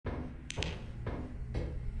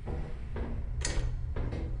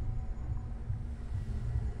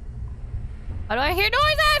Why do I hear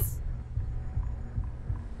noises?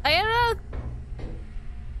 I ended up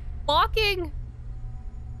walking.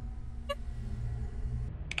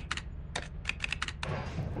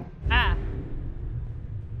 Ah.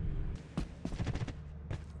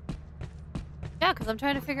 Yeah, because I'm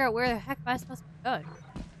trying to figure out where the heck am I supposed to be going.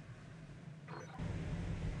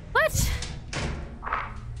 What?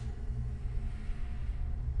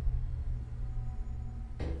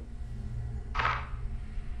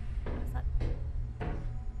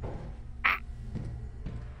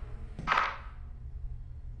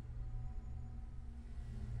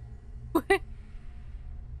 What is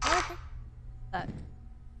that? Ah. How do I pick that?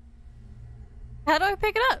 How do I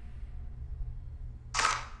pick it up?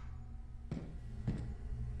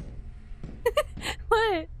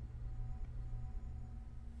 What?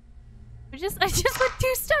 I just went 2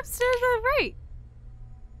 steps to the right.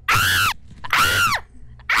 Ah! Ah!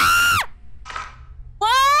 Ah! Why?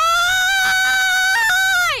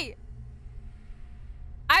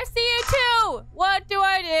 I see you too. What do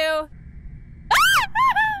I do?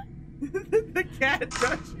 The cat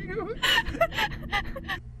touched you.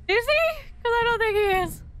 Is he? Because I don't think he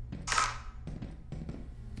is.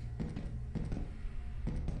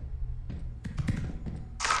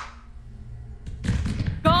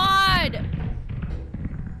 God!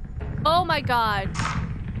 Oh my God.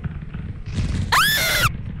 Ah!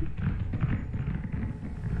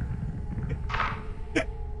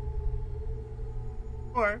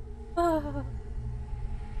 Or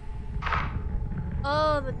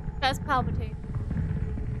Oh, the chest palpitating.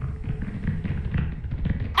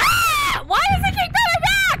 Ah! Why does it keep coming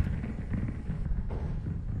back?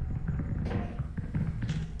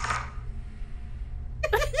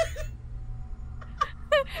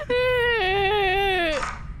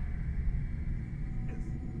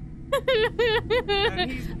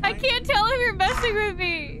 I can't tell if you're messing with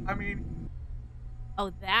me. I mean,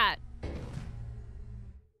 oh, that.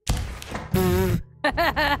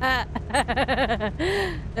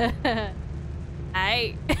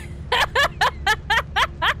 I.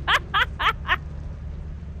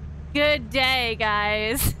 Good day,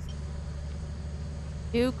 guys.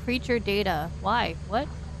 New creature data. Why? What?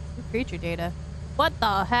 New creature data. What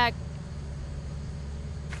the heck?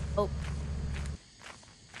 Oh.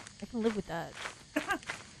 I can live with that.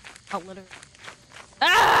 Oh, literally.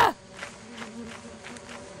 Ah!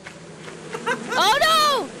 Oh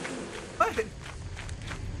no! what?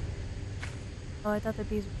 Oh, I thought that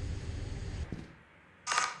these were...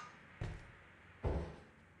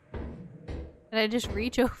 Can I just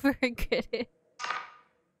reach over and get it?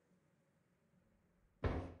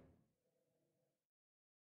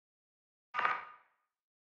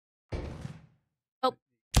 Oh.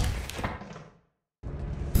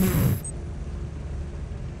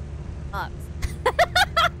 Sucks.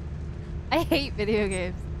 I hate video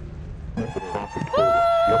games. The profit holder.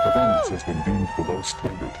 Your performance has been deemed below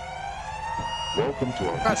standard. Welcome to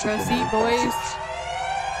our Front row seat, disciplinary boys. process.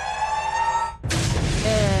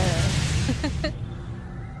 Yeah.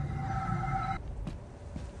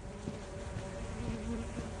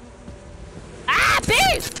 Ah,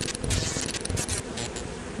 beast!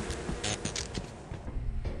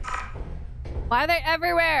 Why are they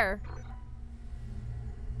everywhere?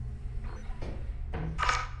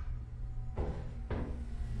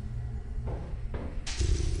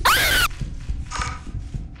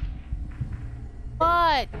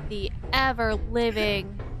 What the ever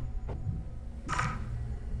living?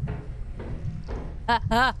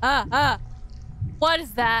 What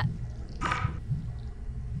is that?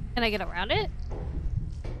 Can I get around it?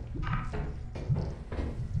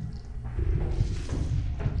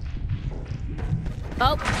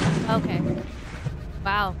 Oh, okay.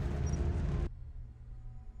 Wow.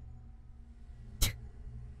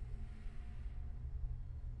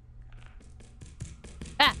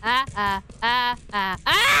 Ah!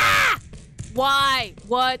 Why?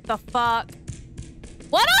 What the fuck?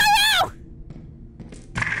 What are you?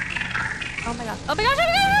 Oh my god. Oh my gosh! Oh my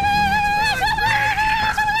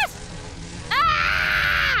gosh!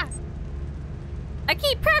 Ah! I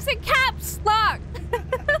keep pressing caps lock.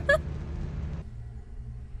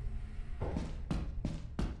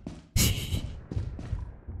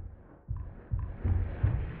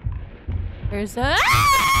 There's a...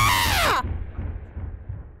 Ah!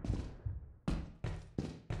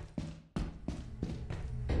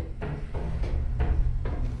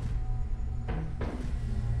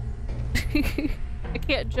 I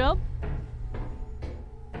can't jump.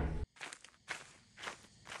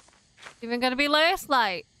 It's even gonna be last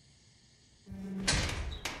light.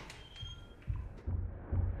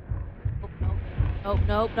 Nope, nope,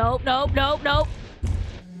 nope, nope, nope, nope, nope.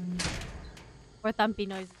 Or thumpy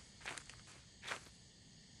noises.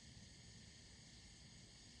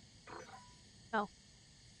 Oh.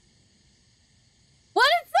 What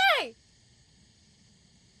did it say?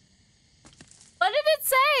 What did it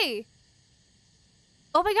say?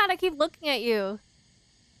 Oh my god, I keep looking at you.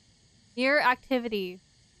 Near activity.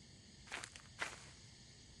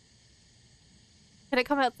 Can it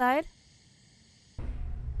come outside?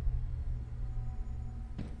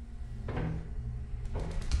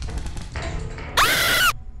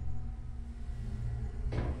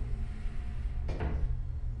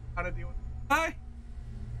 How to deal with Hi!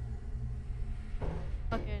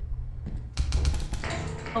 Fucking.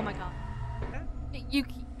 Oh my god. You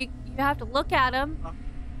have to look at him.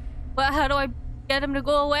 But how do I get him to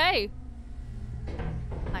go away?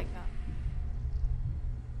 My god.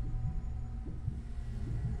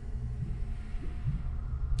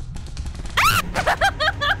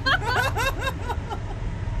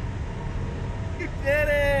 You did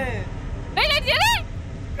it! Wait, I did it!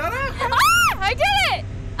 Got up! Ah, I did it!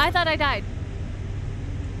 I thought I died.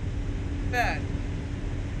 Bad.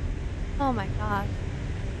 Oh my god.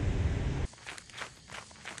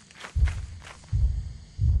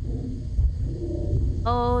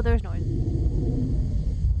 Oh, there's noise.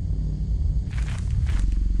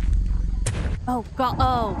 Oh god.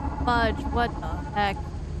 Oh, fudge. What the heck?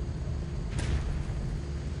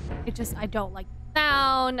 It just, I don't like the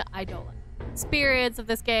sound. I don't like the experience of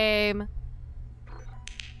this game.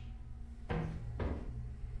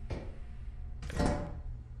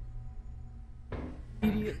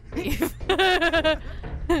 Immediately.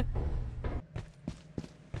 Come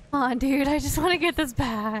on, dude. I just want to get this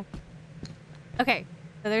back. Okay,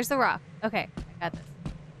 so there's the rock. Okay, I got this.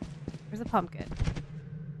 There's the pumpkin.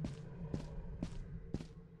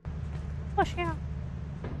 Push out.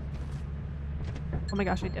 Oh my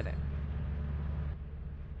gosh, I did it.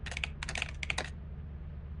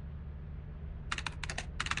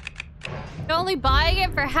 You're only buying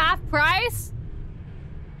it for half price?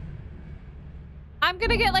 I'm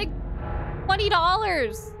gonna get like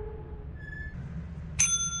 $20.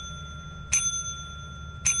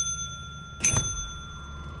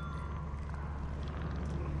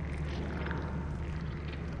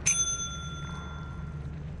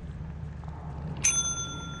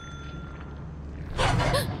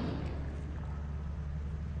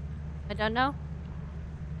 I don't know.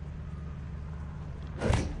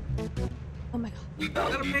 Oh my god.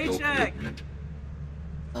 Got a paycheck!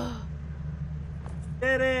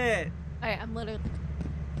 Did it! Alright, I'm literally.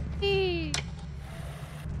 Eee.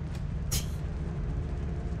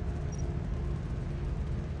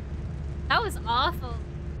 That was awful.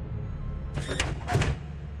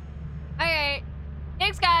 Alright.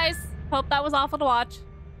 Thanks, guys. Hope that was awful to watch.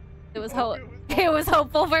 It was it was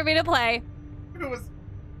hopeful for me to play. It was.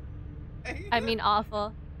 I mean,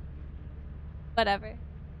 awful. Whatever.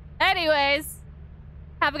 Anyways,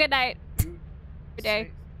 have a good night. Good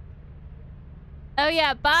day. Oh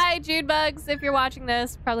yeah, bye, June Bugs, if you're watching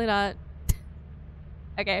this. Probably not.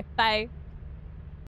 Okay, bye.